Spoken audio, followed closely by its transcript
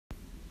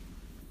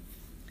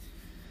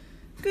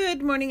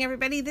Good morning,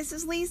 everybody. This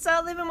is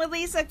Lisa, living with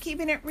Lisa,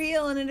 keeping it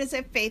real, and it is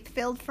a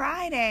faith-filled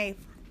Friday,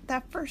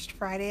 the first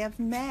Friday of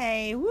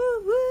May.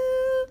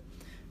 Woo-hoo!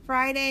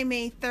 Friday,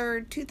 May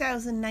 3rd,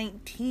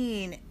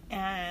 2019,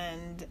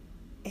 and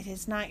it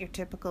is not your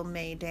typical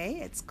May day.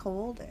 It's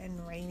cold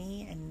and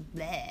rainy and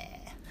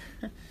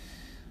bleh.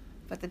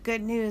 But the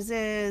good news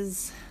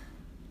is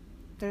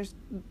there's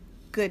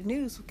good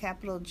news with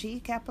capital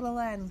G, capital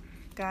N.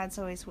 God's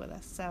always with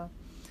us, so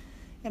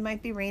it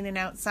might be raining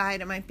outside.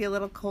 It might be a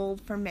little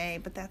cold for May,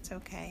 but that's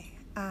okay.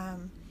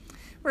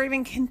 We're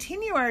going to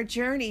continue our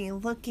journey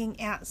looking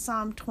at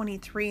Psalm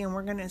 23, and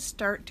we're going to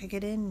start to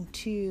get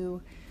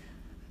into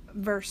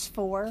verse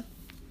 4.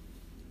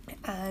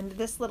 And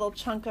this little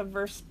chunk of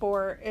verse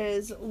 4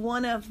 is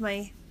one of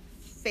my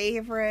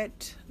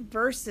favorite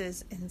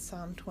verses in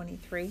Psalm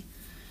 23,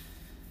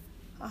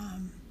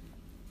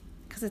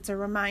 because it's a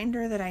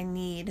reminder that I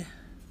need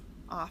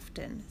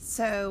often.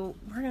 So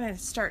we're going to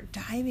start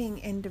diving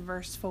into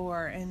verse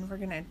 4, and we're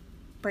going to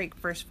break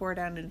verse 4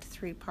 down into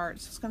 3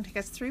 parts. It's going to take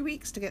us 3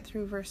 weeks to get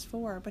through verse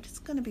 4, but it's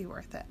going to be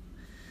worth it.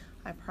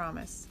 I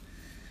promise.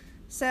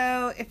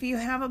 So if you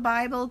have a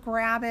Bible,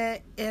 grab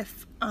it.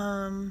 If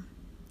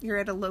you're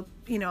at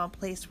a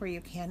place where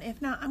you can.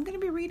 If not, I'm going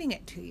to be reading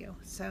it to you.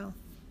 So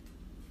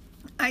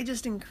I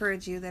just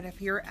encourage you that if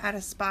you're at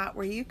a spot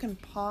where you can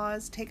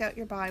pause, take out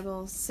your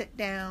Bible, sit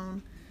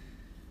down,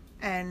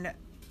 and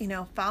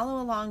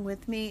follow along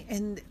with me.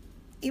 And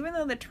even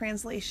though the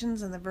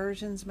translations and the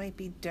versions might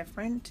be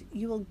different,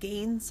 you will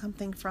gain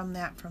something from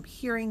that, from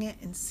hearing it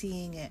and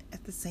seeing it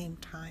at the same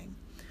time.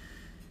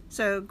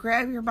 So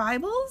grab your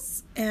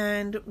Bibles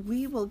and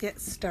we will get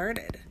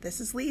started.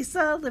 This is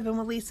Lisa, living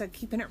with Lisa,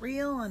 keeping it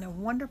real on a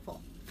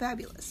wonderful,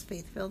 fabulous,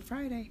 faith-filled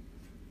Friday.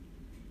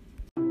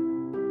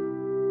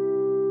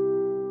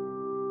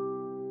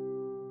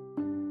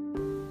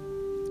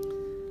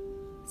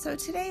 So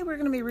today we're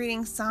going to be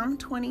reading Psalm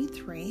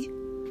 23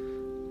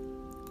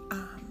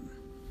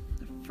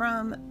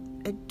 from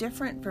a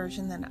different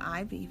version than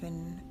I've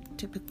even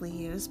typically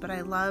used, but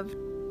I love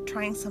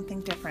trying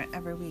something different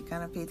every week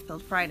on a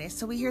Faith-Filled Friday.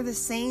 So we hear the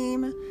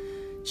same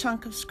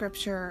chunk of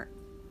scripture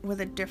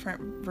with a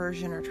different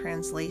version or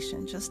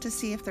translation, just to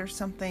see if there's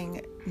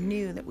something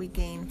new that we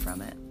gain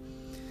from it.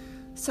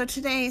 So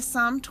today,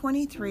 Psalm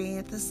 23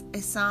 is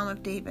a Psalm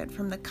of David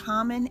from the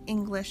Common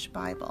English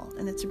Bible,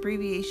 and its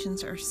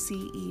abbreviations are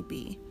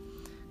CEB,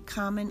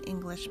 Common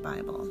English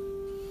Bible.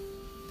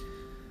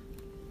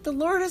 The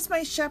Lord is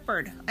my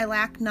shepherd, I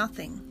lack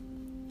nothing.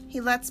 He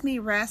lets me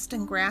rest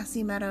in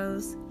grassy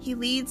meadows. He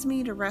leads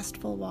me to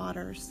restful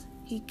waters.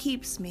 He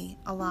keeps me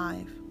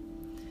alive.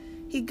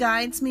 He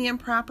guides me in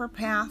proper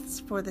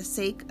paths for the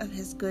sake of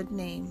his good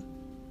name.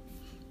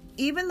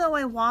 Even though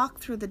I walk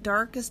through the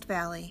darkest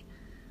valley,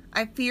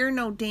 I fear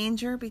no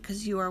danger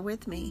because you are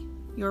with me.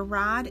 Your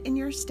rod and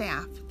your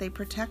staff, they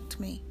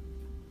protect me.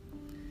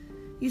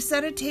 You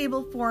set a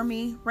table for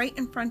me right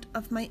in front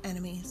of my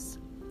enemies.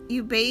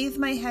 You bathe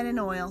my head in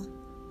oil.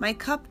 My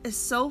cup is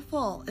so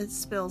full it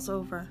spills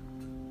over.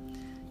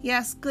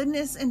 Yes,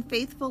 goodness and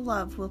faithful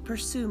love will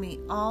pursue me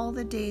all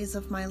the days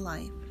of my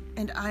life,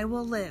 and I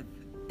will live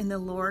in the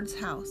Lord's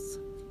house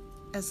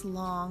as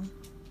long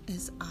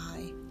as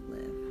I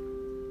live.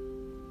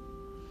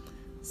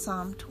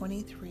 Psalm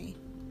 23.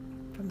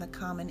 From the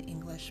Common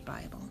English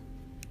Bible.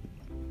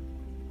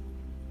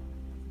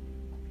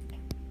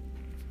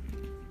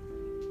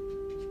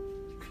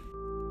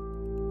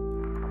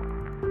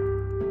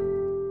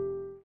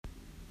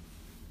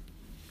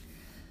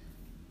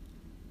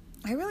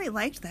 I really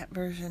liked that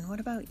version. What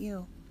about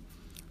you?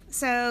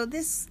 So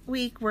this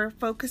week we're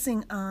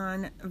focusing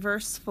on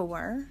verse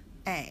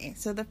 4a.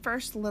 So the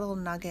first little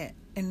nugget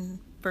in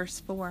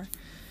verse 4.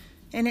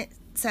 And it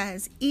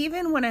says,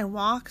 even when I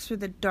walk through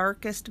the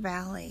darkest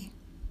valley.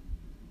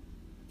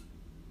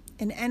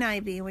 An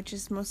NIV, which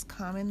is most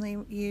commonly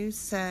used,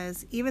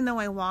 says, even though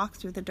I walk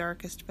through the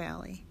darkest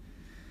valley.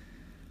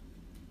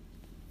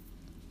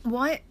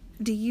 What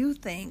do you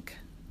think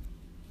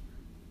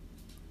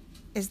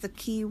is the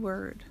key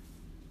word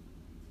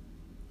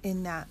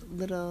in that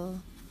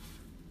little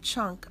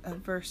chunk of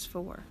verse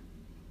 4?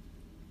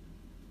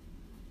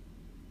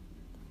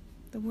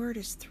 The word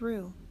is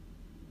through.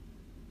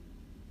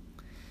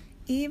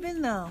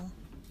 Even though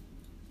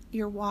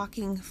you're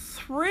walking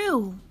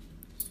through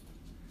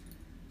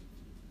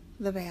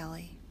the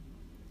valley,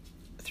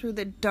 through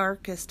the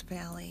darkest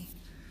valley.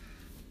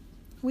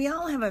 We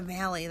all have a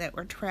valley that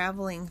we're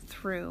traveling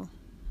through.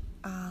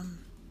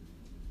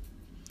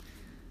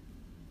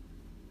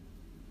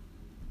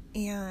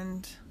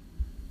 And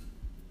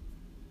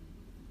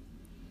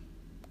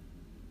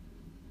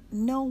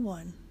no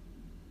one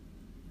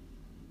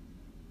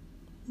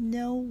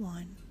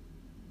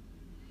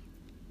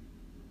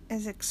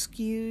is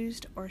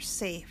excused or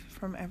safe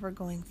from ever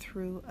going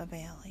through a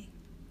valley.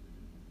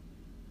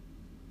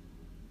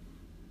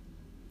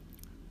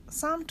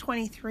 Psalm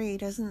 23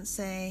 doesn't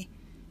say,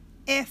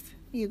 if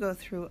you go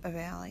through a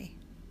valley,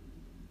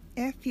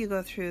 if you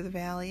go through the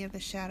valley of the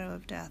shadow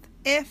of death,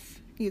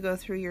 if you go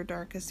through your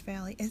darkest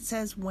valley. It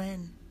says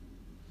when.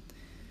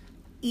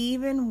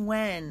 even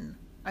when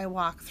I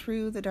walk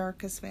through the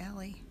darkest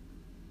valley,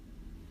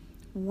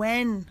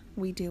 when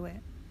we do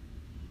it,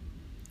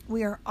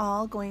 we are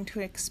all going to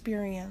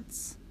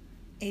experience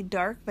a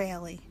dark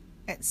valley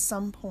at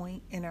some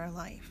point in our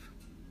life.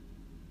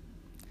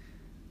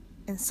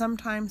 And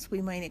sometimes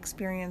we might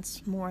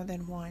experience more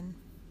than one.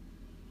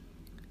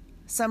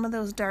 Some of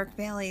those dark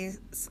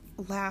valleys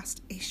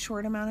last a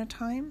short amount of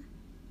time.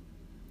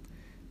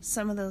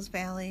 Some of those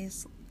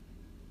valleys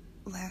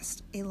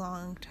last a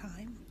long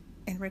time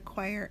and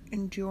require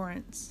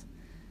endurance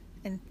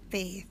and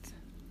faith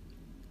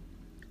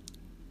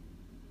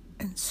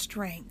and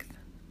strength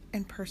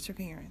and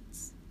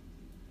perseverance.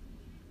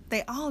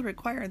 They all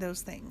require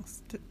those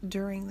things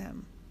during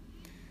them.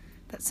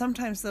 But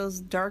sometimes those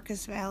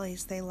darkest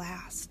valleys, they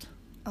last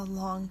a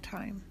long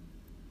time.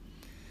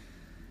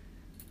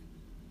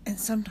 And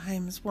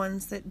sometimes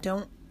ones that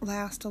don't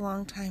last a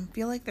long time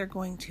feel like they're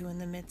going to in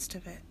the midst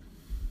of it.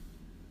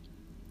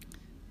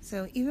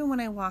 So even when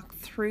I walk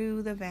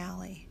through the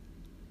valley,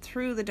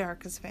 through the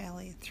darkest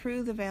valley,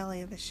 through the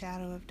valley of the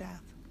shadow of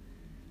death,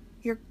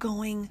 you're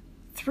going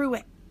through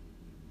it.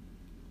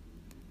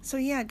 So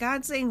yeah,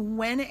 God's saying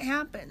when it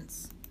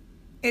happens,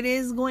 it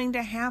is going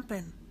to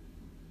happen.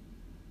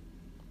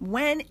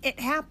 When it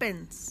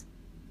happens,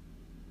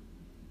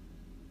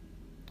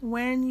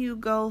 when you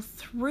go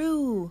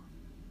through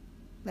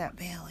that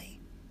valley.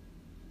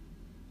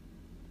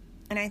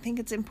 And I think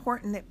it's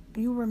important that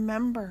you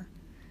remember,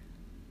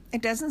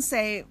 it doesn't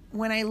say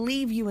when I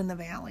leave you in the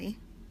valley.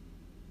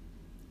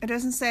 It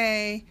doesn't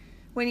say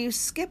when you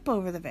skip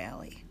over the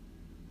valley.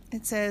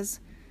 It says,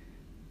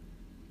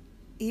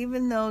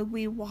 even though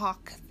we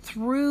walk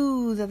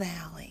through the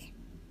valley.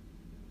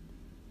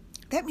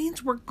 That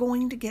means we're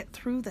going to get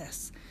through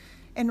this.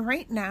 And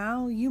right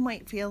now, you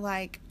might feel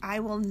like, I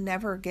will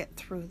never get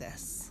through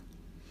this.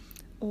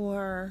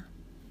 Or,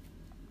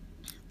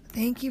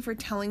 thank you for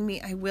telling me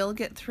I will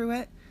get through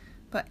it,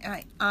 but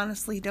I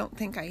honestly don't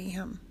think I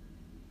am.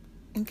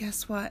 And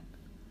guess what?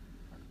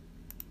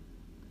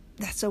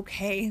 That's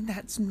okay.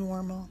 That's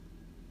normal.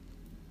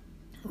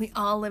 We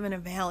all live in a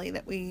valley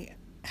that we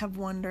have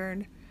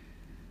wondered,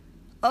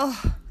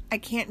 oh, I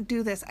can't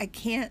do this. I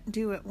can't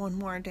do it one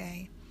more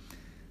day.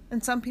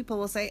 And some people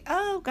will say,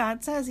 oh,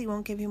 God says he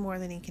won't give you more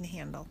than he can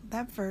handle.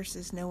 That verse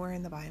is nowhere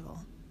in the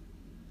Bible.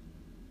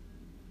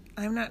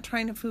 I'm not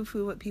trying to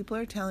foo-foo what people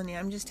are telling you.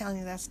 I'm just telling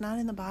you that's not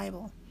in the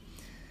Bible.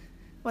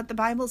 What the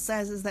Bible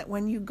says is that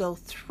when you go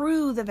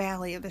through the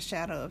valley of the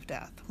shadow of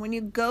death, when you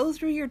go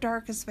through your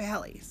darkest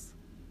valleys,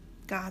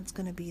 God's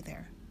going to be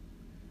there.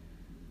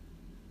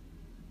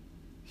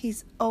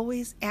 He's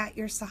always at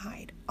your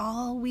side.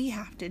 All we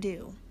have to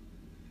do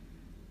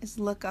is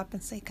look up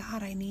and say,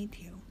 God, I need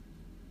you.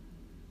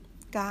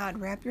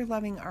 God, wrap your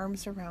loving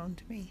arms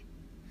around me.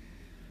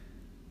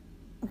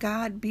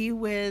 God, be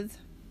with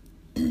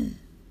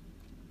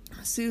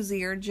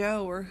Susie or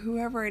Joe or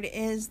whoever it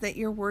is that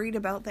you're worried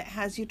about that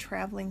has you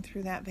traveling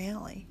through that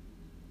valley.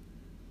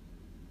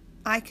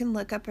 I can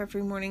look up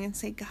every morning and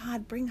say,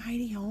 God, bring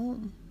Heidi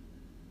home.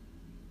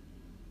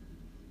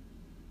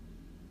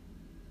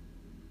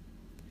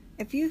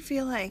 If you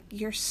feel like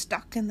you're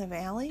stuck in the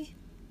valley,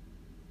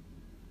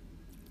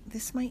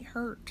 this might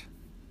hurt.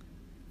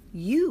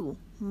 You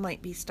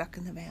might be stuck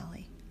in the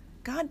valley.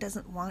 God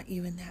doesn't want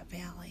you in that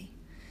valley.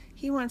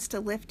 He wants to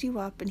lift you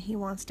up, and he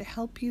wants to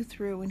help you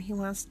through, and he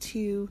wants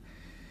to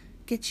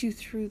get you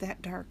through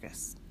that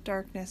darkness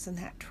and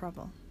that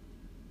trouble.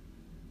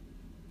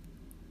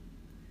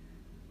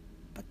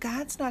 But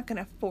God's not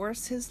going to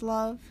force his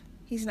love.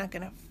 He's not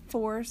going to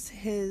force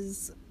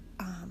his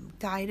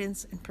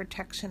guidance and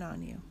protection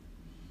on you.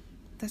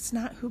 That's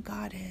not who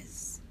God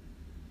is.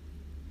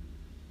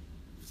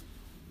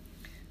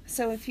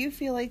 So if you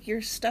feel like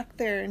you're stuck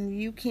there and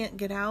you can't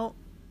get out,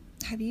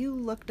 have you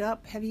looked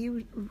up? Have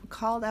you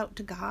called out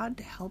to God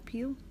to help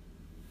you?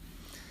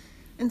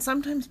 And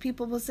sometimes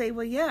people will say,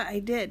 well, yeah, I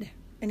did,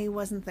 and he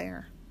wasn't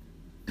there.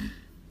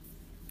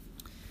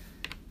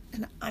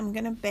 And I'm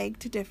going to beg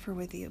to differ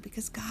with you,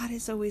 because God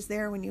is always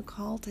there when you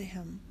call to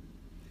him.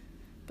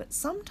 But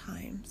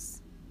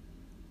sometimes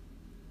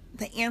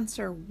the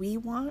answer we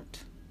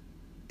want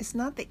is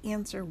not the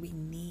answer we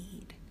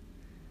need.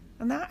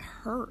 And that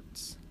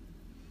hurts.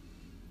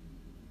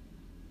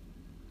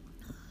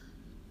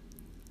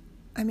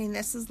 I mean,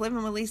 this is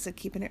Living with Lisa,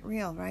 keeping it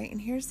real, right?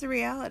 And here's the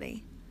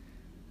reality.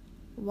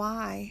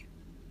 Why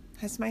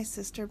has my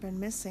sister been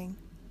missing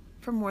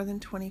for more than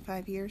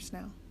 25 years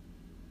now?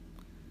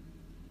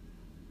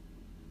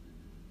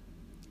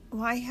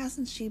 Why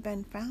hasn't she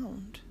been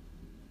found?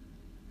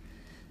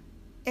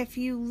 If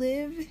you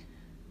live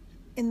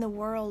in the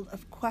world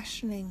of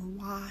questioning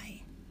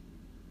why,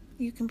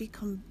 you can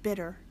become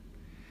bitter,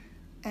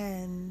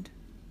 and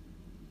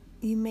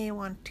you may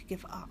want to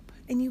give up.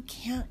 And you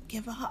can't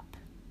give up.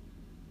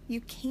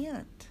 You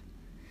can't.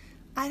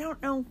 I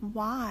don't know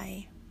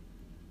why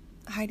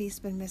Heidi's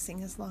been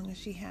missing as long as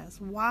she has.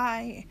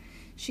 Why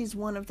she's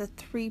one of the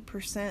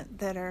 3%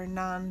 that are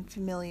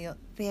non-familial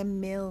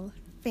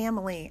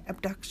family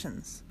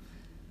abductions.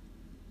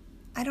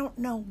 I don't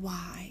know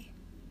why.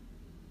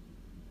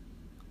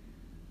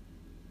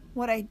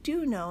 What I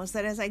do know is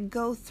that as I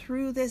go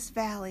through this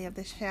valley of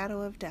the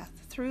shadow of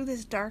death, through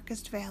this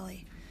darkest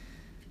valley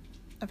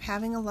of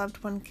having a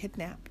loved one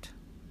kidnapped,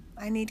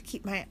 I need to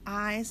keep my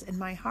eyes and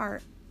my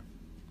heart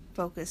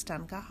focused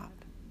on God,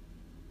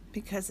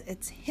 because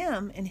it's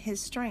Him and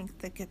His strength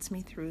that gets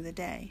me through the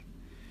day.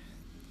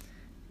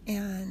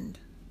 And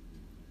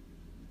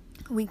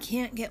we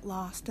can't get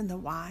lost in the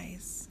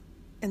whys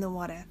and the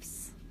what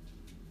ifs.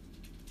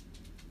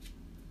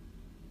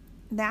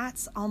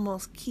 That's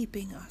almost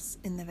keeping us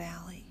in the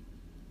valley.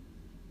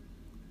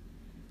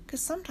 Because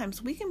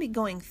sometimes we can be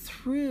going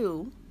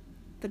through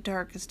the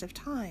darkest of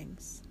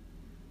times.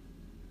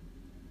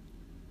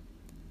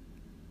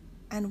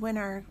 And when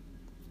our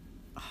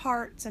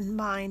hearts and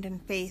mind and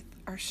faith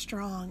are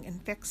strong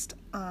and fixed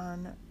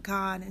on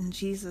God and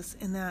Jesus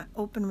in that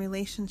open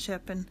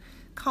relationship and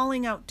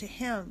calling out to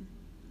Him,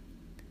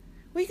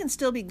 we can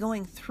still be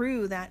going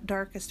through that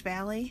darkest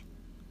valley.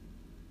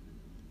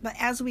 But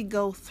as we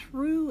go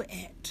through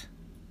it,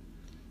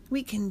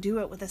 we can do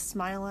it with a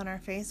smile on our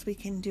face. We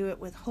can do it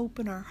with hope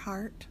in our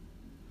heart,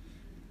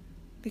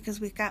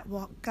 because we've got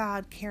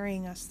God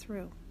carrying us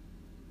through.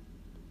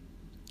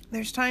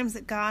 There's times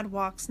that God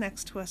walks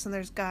next to us, and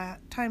there's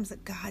times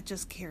that God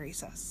just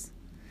carries us.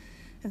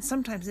 And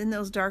sometimes in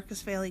those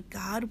darkest valley,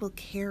 God will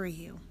carry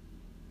you.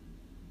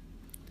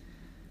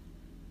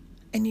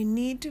 And you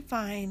need to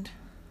find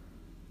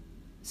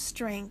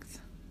strength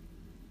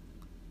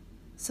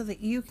so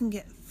that you can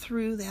get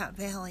through that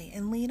valley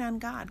and lean on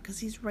God, because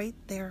He's right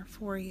there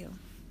for you.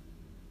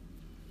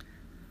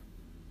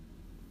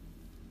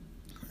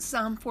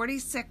 Psalm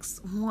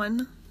 46,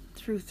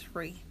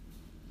 1-3.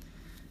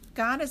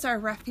 God is our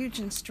refuge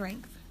and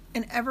strength,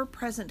 an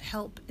ever-present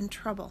help in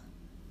trouble.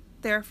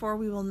 Therefore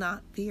we will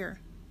not fear.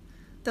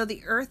 Though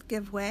the earth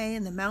give way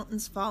and the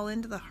mountains fall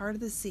into the heart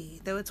of the sea,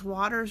 though its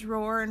waters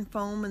roar and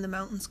foam and the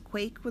mountains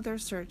quake with their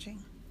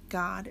surging,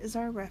 God is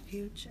our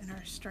refuge and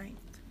our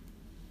strength.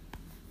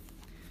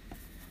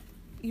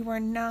 You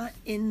are not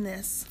in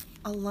this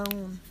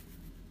alone.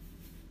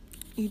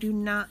 You do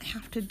not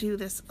have to do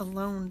this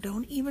alone.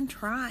 Don't even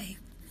try.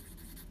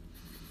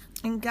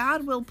 And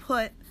God will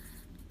put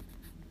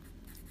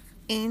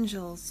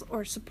angels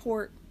or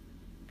support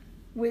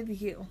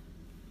with you,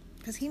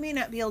 because He may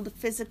not be able to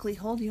physically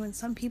hold you, and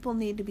some people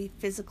need to be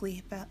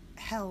physically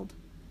held.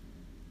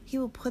 He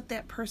will put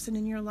that person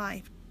in your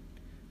life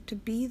to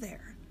be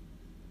there.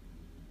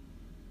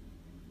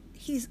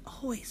 He's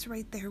always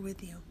right there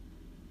with you.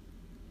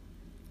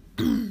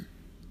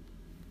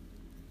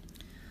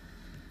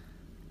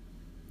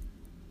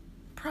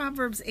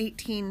 Proverbs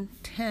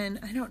 18:10.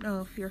 I don't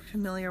know if you're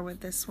familiar with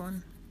this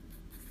one.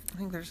 I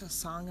think there's a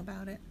song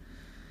about it.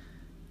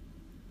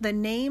 The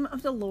name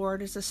of the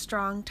Lord is a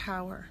strong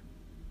tower.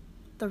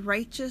 The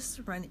righteous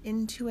run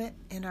into it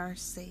and are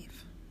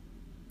safe.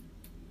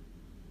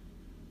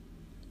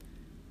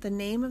 The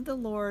name of the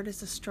Lord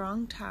is a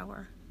strong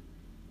tower.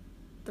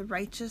 The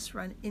righteous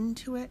run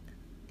into it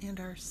and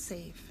are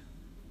safe.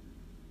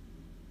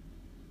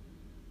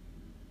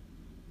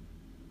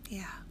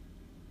 Yeah.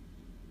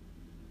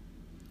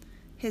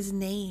 His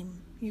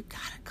name. You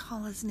gotta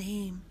call His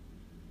name.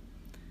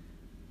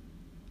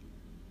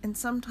 And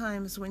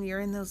sometimes when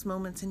you're in those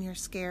moments and you're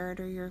scared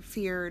or you're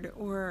feared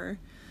or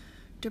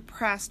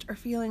depressed or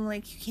feeling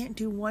like you can't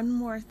do one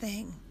more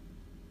thing,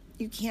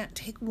 you can't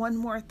take one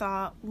more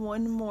thought,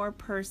 one more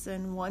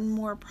person, one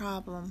more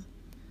problem,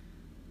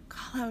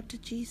 call out to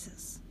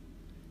Jesus.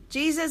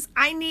 Jesus,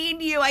 I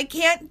need you. I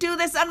can't do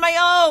this on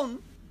my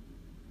own.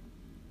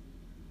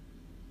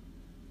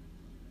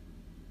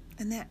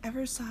 And that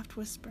ever soft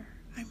whisper,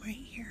 I'm right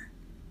here.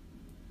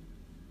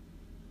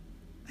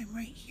 I'm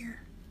right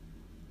here.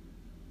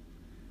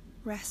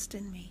 Rest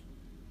in me.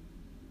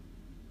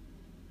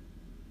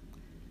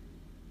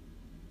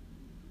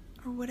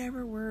 Or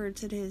whatever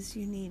words it is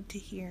you need to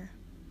hear.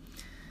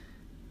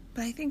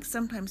 But I think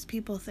sometimes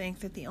people think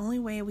that the only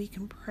way we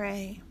can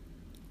pray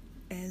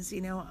is,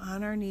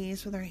 on our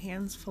knees with our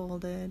hands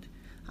folded,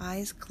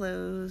 eyes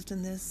closed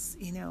in this,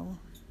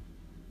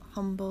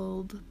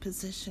 humbled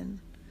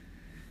position.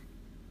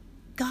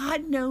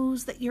 God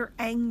knows that you're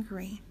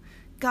angry.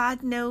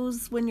 God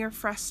knows when you're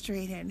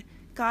frustrated.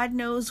 God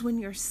knows when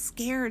you're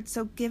scared,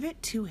 so give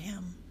it to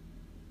Him.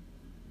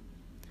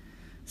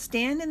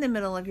 Stand in the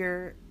middle of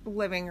your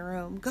living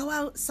room. Go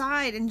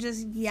outside and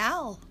just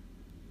yell.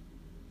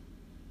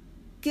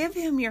 Give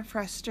Him your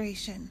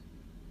frustration.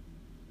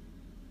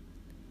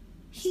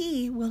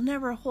 He will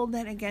never hold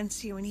that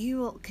against you, and He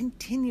will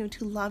continue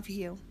to love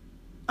you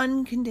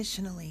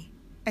unconditionally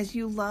as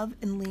you love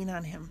and lean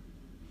on Him.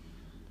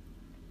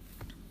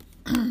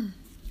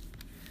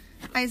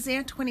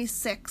 Isaiah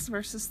 26,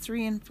 verses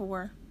 3 and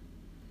 4.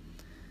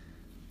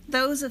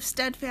 Those of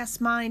steadfast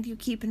mind you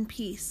keep in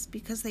peace,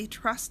 because they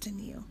trust in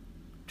you.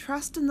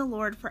 Trust in the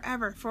Lord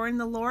forever, for in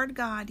the Lord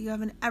God you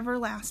have an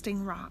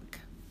everlasting rock.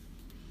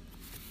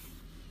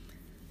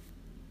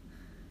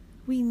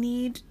 We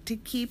need to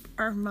keep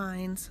our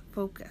minds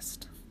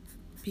focused,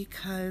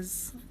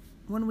 because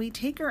when we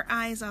take our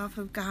eyes off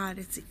of God,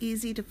 it's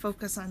easy to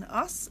focus on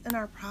us and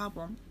our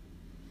problem.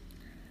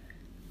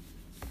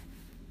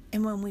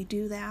 And when we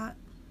do that,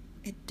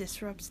 it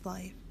disrupts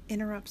life,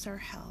 interrupts our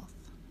health,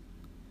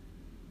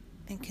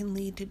 and can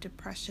lead to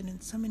depression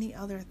and so many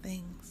other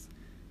things.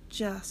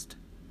 Just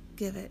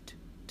give it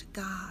to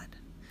God.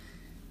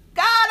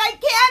 God, I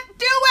can't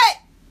do it!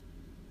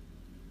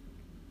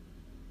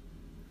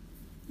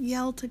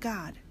 Yell to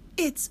God.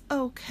 It's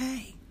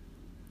okay.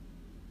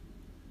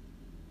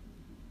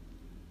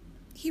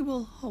 He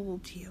will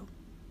hold you.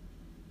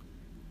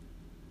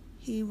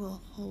 He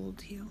will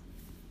hold you.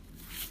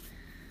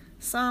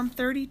 Psalm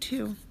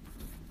 32,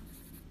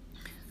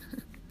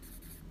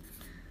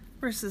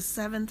 verses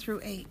 7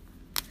 through 8.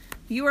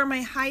 You are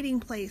my hiding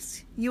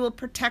place. You will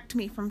protect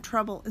me from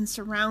trouble and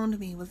surround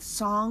me with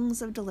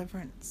songs of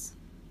deliverance.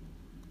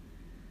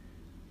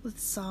 With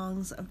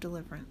songs of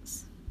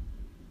deliverance.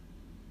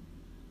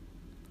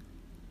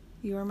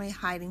 You are my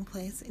hiding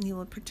place, and you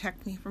will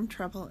protect me from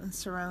trouble and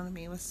surround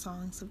me with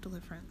songs of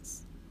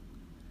deliverance.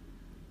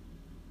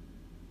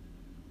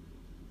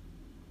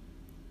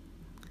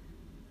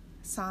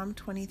 Psalm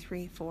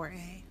 23,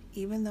 4a.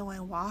 Even though I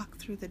walk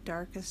through the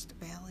darkest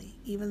valley,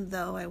 even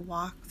though I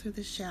walk through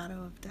the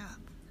shadow of death,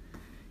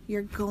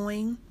 you're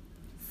going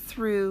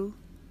through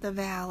the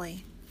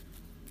valley.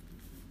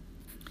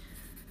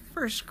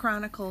 1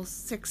 Chronicles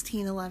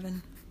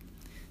 16:11.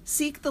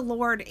 Seek the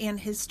Lord and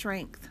his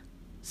strength.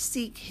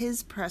 Seek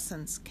his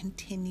presence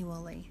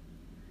continually.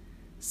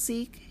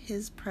 Seek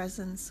his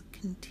presence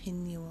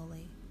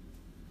continually.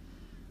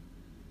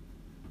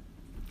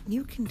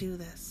 You can do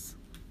this.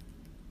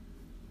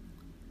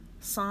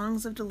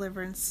 Songs of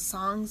deliverance,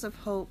 songs of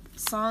hope,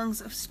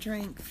 songs of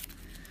strength.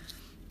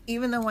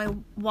 Even though I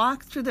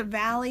walk through the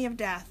valley of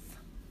death,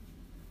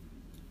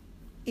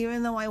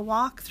 even though I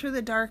walk through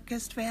the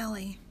darkest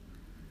valley,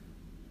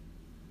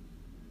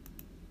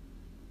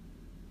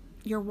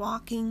 you're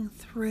walking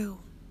through.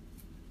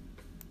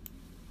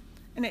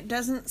 And it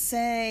doesn't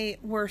say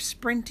we're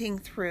sprinting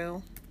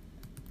through.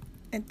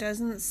 It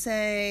doesn't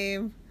say,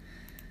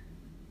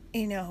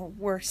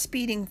 we're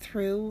speeding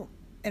through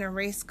in a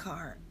race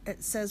car.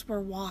 It says we're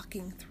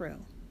walking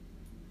through.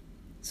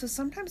 So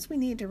sometimes we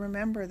need to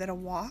remember that a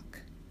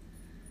walk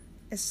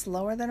is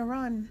slower than a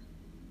run.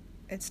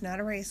 It's not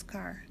a race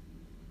car.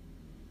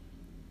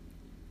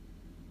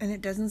 And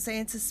it doesn't say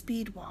it's a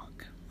speed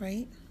walk,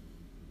 right?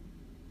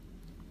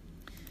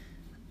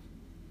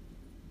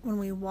 When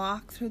we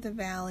walk through the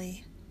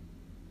valley,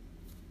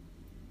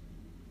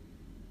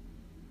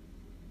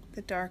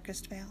 the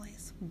darkest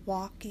valleys,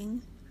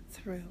 walking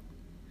through.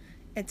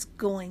 It's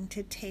going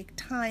to take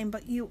time,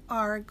 but you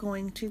are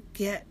going to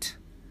get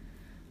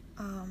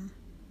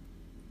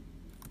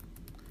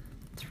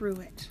through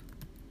it.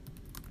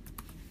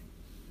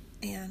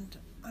 And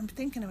I'm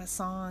thinking of a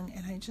song,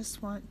 and I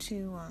just want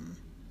to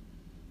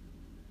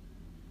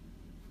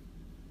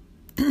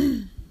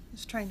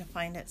just trying to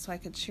find it so I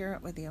could share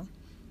it with you.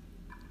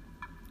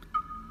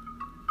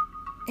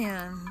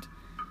 And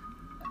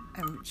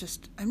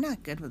I'm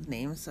not good with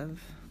names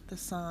of the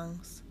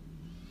songs.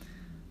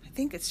 I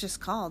think it's just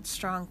called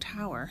Strong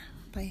Tower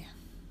I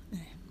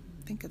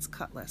think it's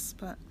Cutlass,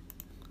 but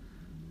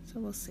so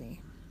we'll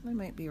see. I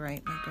might be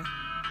right, maybe.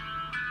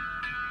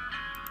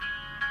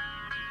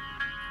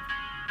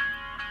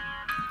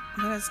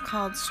 That is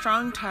called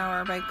Strong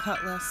Tower by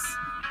Cutlass.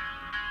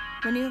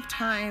 When you have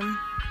time,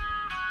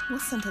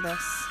 listen to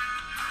this.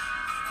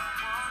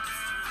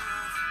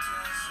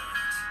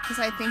 Because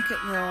I think it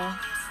will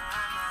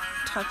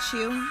touch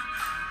you,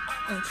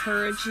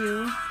 encourage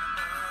you,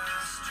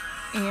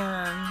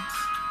 and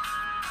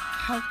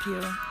help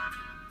you.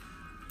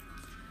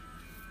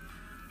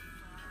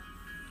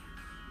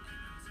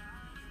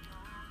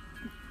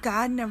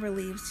 God never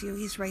leaves you.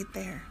 He's right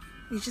there.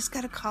 You just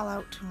got to call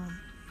out to him.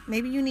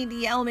 Maybe you need to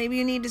yell. Maybe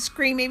you need to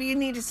scream. Maybe you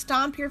need to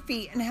stomp your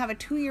feet and have a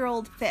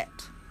 2-year-old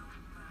fit.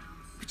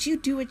 But you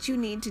do what you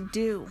need to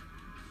do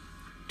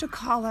to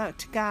call out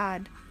to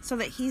God so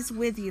that he's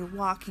with you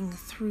walking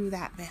through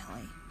that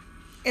valley.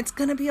 It's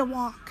going to be a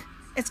walk.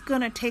 It's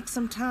going to take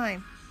some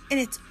time. And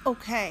it's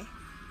okay.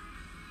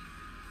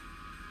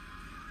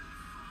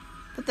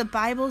 But the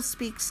Bible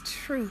speaks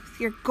truth.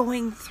 You're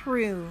going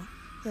through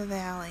the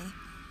valley.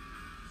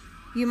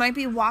 You might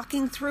be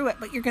walking through it,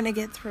 but you're going to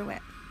get through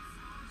it.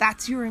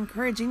 That's your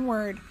encouraging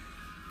word.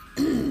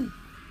 You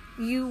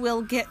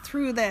will get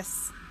through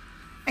this.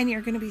 And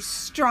you're going to be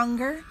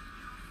stronger,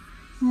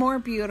 more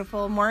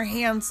beautiful, more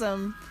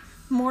handsome,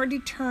 more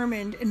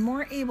determined, and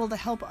more able to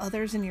help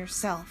others and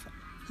yourself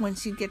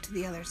once you get to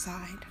the other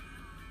side.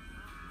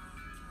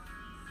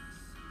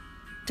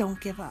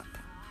 Don't give up.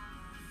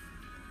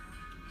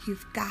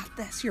 You've got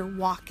this. You're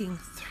walking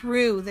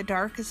through the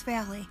darkest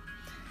valley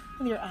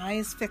with your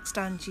eyes fixed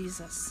on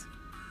Jesus.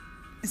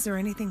 Is there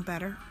anything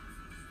better?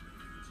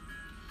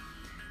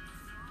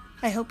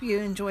 I hope you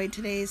enjoyed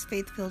today's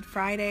Faith-Filled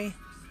Friday,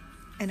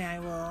 and I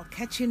will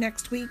catch you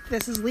next week.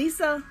 This is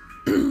Lisa,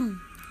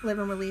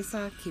 Living with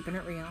Lisa, keeping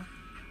it real.